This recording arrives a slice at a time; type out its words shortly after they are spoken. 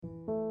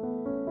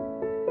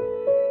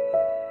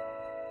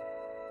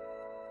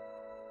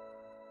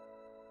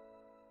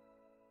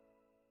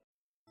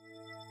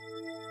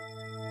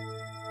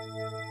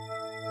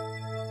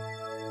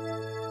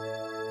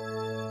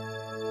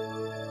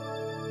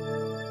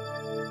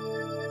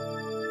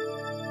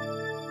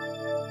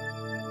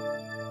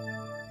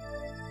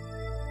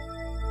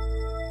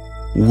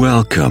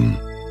Welcome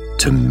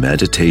to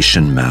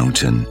Meditation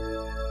Mountain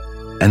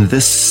and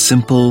this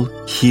simple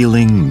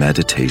healing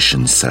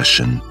meditation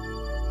session.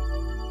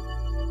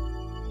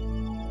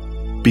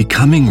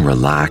 Becoming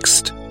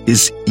relaxed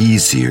is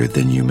easier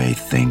than you may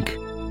think.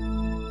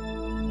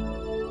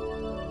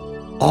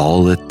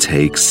 All it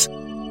takes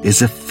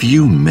is a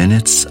few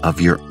minutes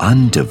of your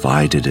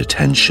undivided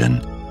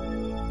attention,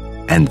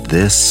 and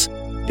this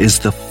is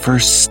the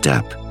first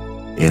step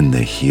in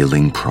the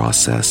healing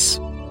process.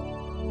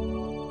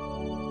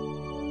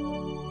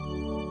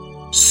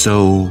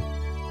 So,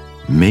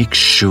 make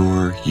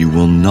sure you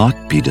will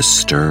not be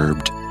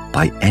disturbed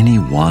by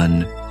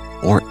anyone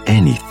or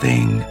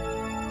anything.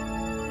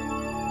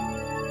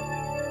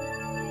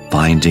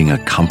 Finding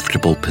a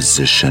comfortable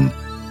position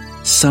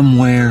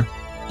somewhere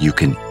you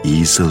can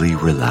easily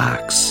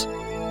relax.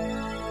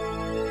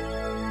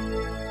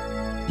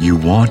 You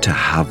want to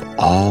have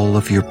all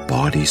of your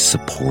body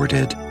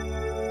supported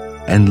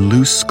and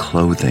loose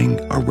clothing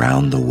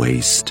around the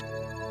waist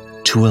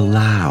to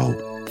allow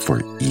for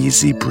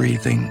easy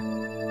breathing.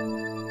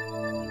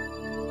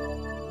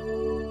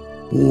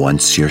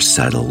 Once you're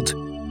settled,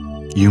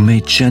 you may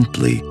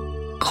gently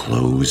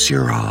close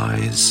your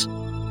eyes.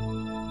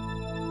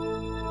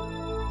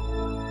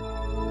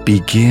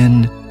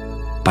 Begin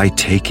by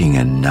taking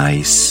a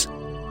nice,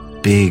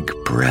 big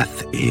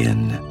breath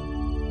in,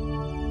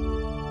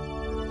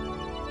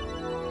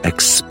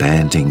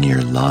 expanding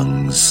your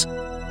lungs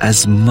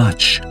as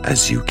much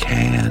as you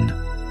can.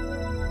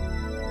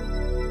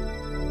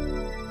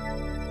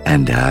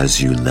 And as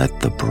you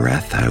let the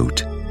breath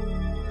out,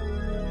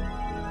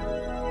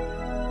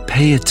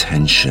 pay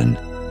attention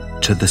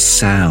to the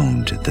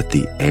sound that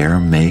the air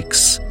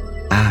makes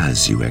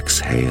as you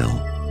exhale.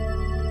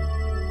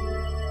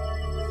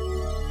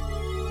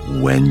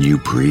 When you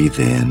breathe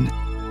in,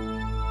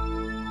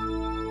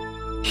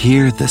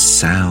 hear the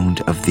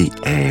sound of the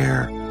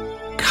air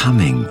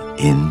coming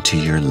into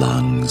your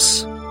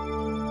lungs.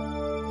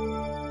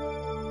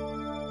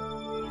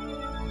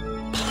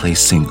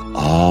 Placing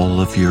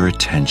all of your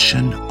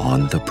attention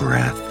on the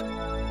breath.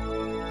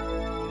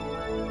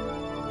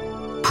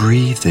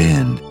 Breathe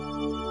in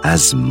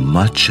as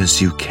much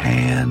as you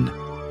can,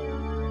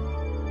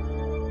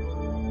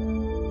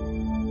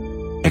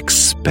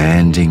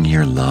 expanding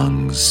your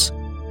lungs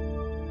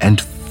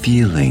and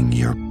feeling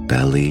your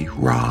belly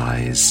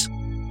rise.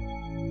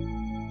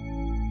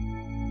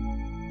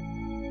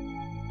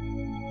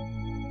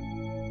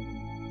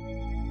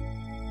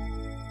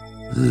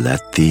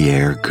 Let the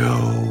air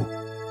go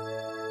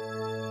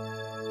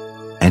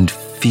and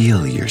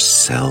feel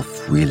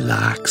yourself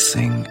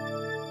relaxing.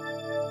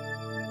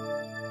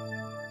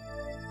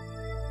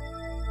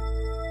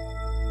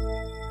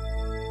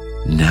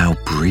 Now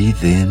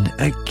breathe in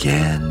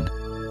again,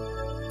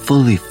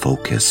 fully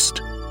focused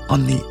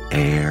on the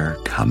air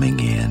coming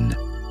in.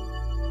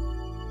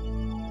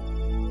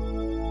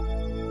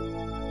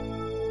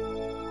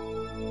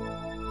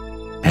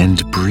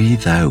 And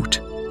breathe out,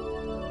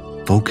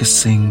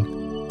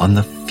 focusing on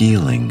the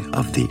feeling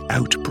of the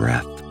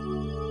out-breath.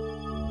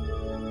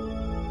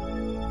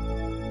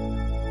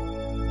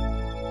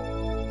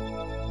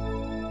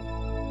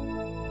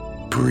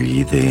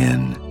 Breathe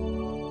in,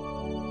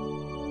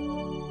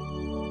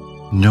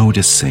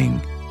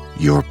 noticing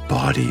your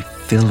body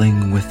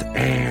filling with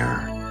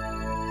air.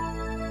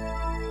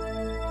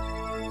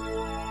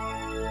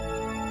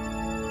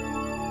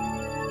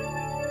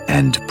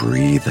 And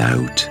breathe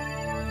out,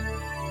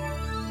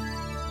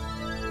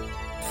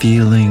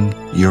 feeling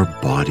your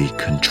body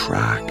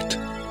contract.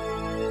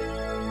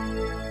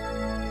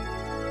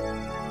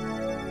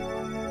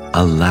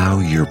 Allow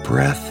your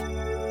breath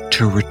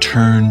to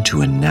return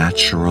to a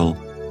natural,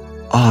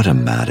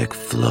 automatic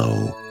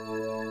flow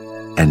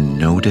and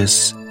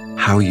notice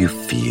how you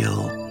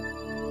feel.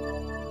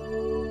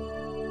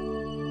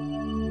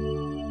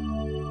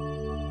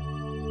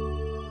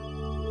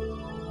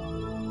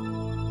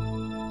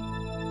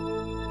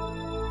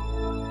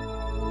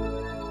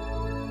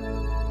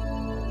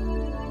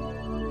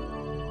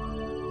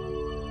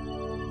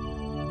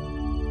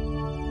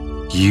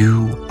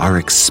 You are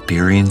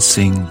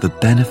experiencing the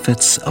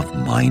benefits of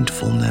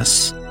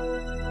mindfulness,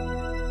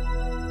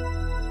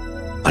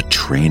 a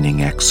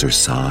training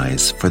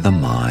exercise for the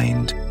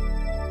mind.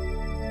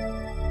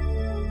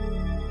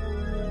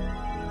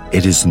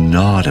 It is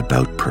not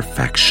about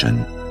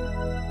perfection,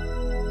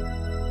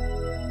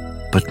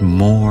 but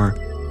more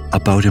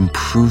about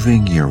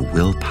improving your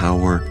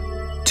willpower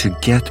to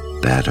get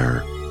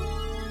better,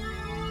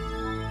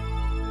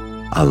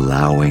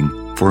 allowing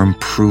for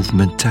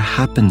improvement to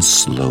happen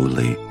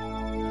slowly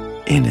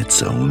in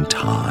its own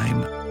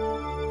time.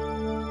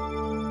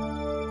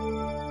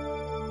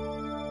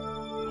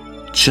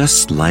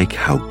 Just like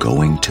how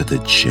going to the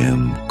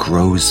gym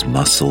grows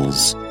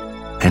muscles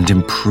and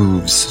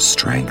improves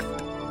strength,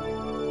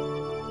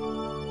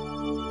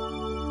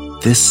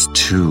 this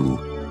too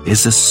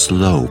is a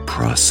slow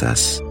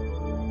process,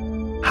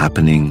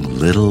 happening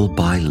little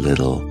by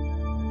little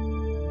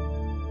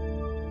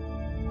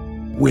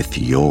with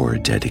your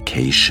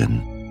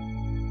dedication.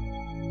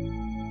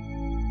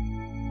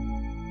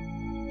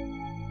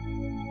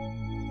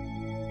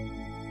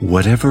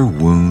 Whatever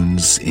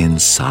wounds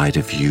inside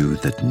of you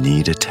that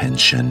need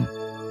attention,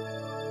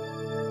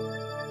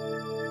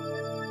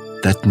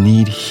 that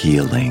need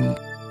healing,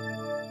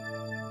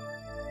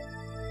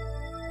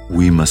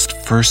 we must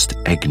first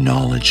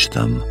acknowledge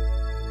them,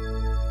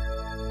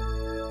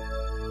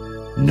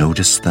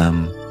 notice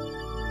them,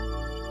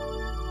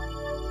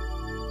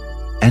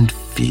 and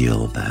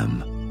feel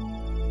them.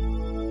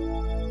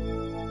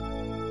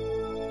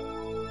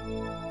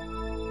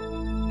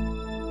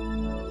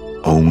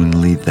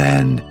 Only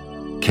then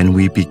can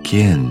we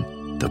begin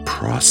the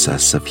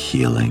process of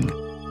healing.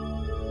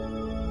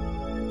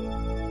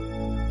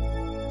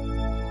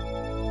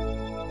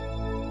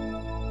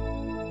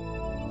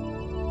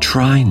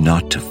 Try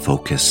not to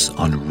focus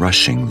on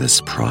rushing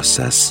this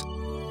process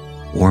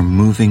or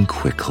moving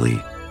quickly.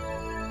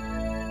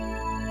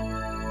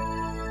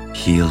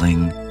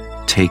 Healing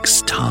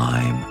takes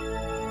time.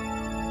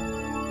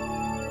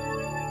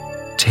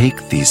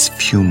 Take these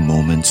few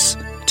moments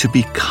to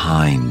be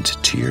kind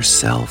to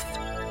yourself,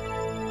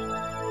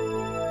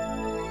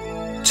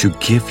 to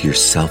give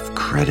yourself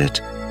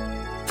credit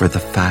for the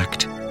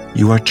fact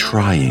you are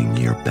trying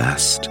your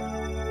best.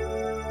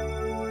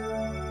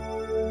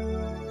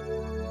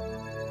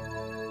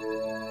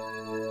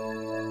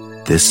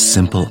 This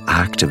simple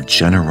act of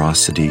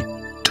generosity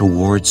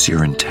towards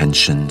your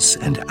intentions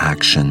and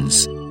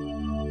actions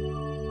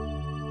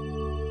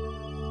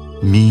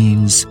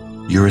means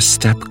you're a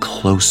step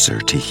closer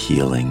to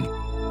healing,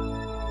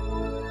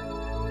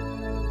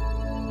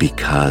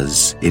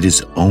 because it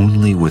is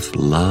only with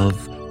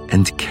love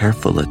and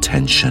careful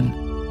attention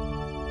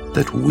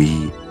that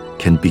we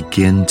can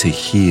begin to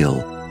heal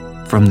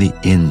from the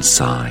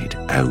inside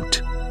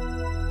out.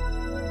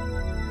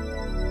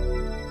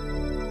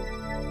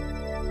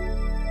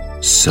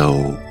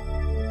 So,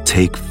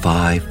 take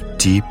 5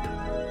 deep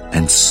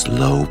and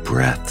slow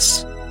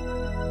breaths.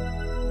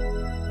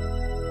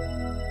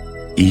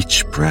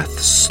 Each breath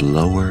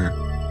slower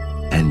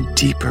and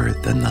deeper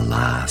than the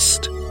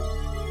last.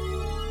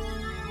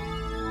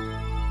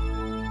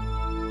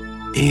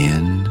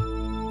 In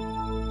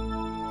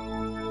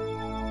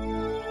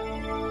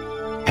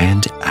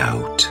and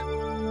out.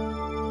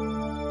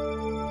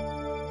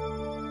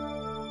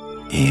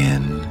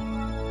 In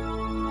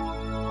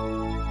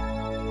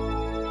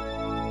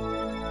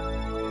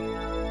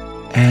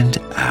and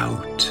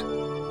out.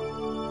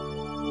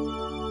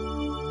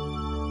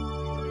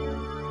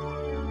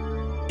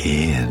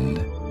 In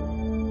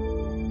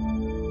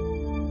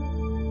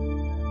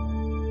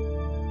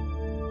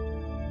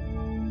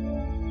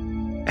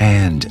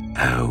and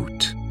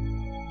out.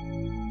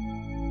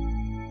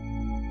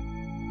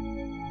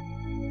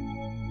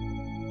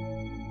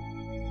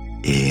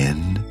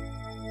 In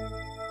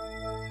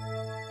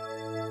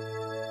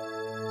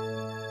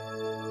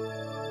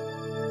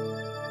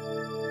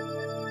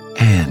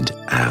and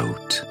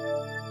out.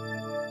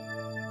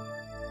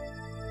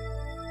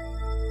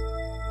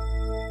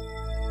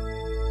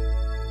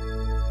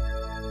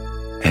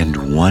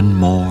 And one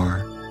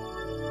more,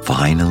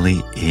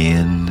 finally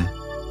in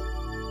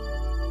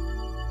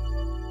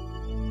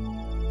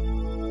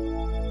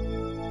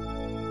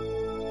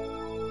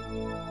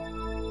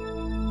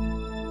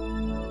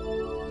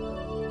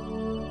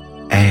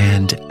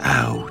and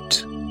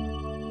out.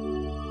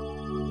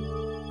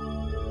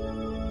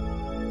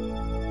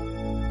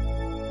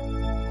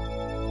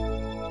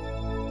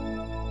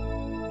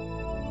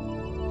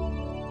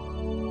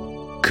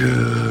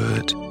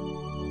 Good.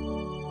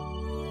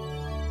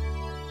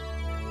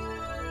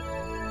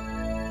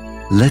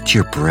 Let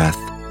your breath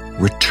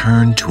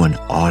return to an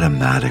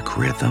automatic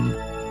rhythm.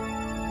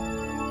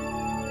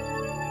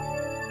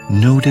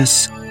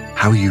 Notice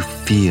how you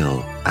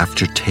feel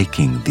after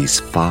taking these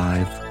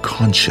 5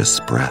 conscious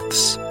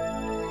breaths.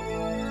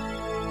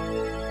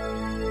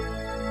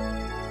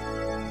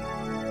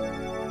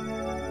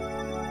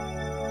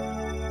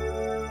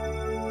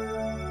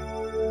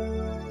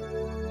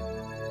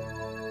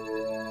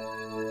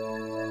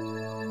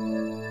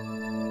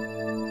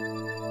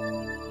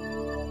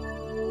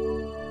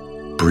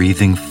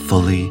 Breathing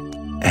fully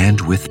and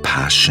with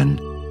passion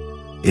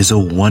is a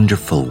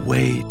wonderful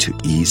way to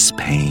ease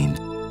pain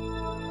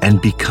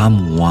and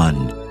become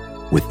one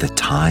with the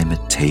time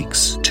it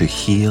takes to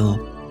heal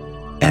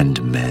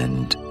and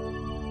mend.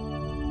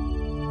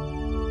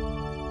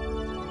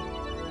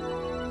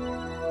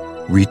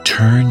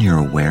 Return your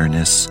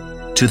awareness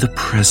to the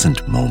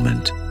present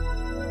moment,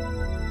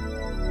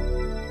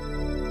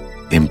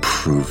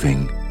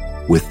 improving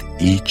with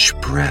each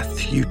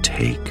breath you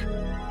take.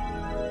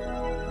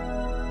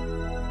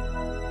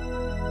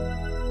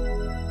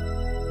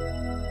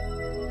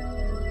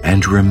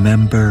 And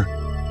remember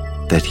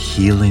that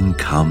healing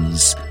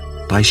comes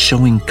by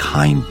showing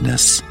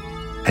kindness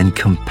and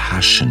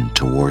compassion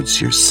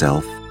towards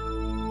yourself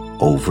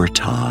over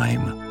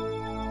time.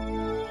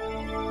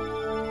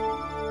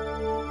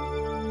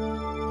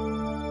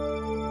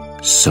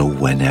 So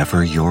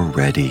whenever you're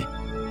ready,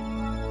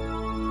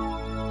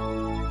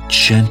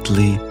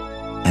 gently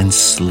and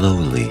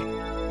slowly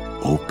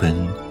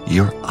open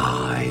your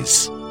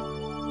eyes.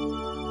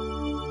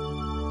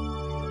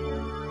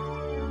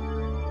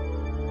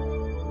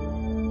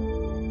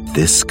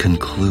 This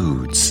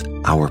concludes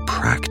our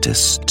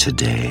practice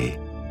today.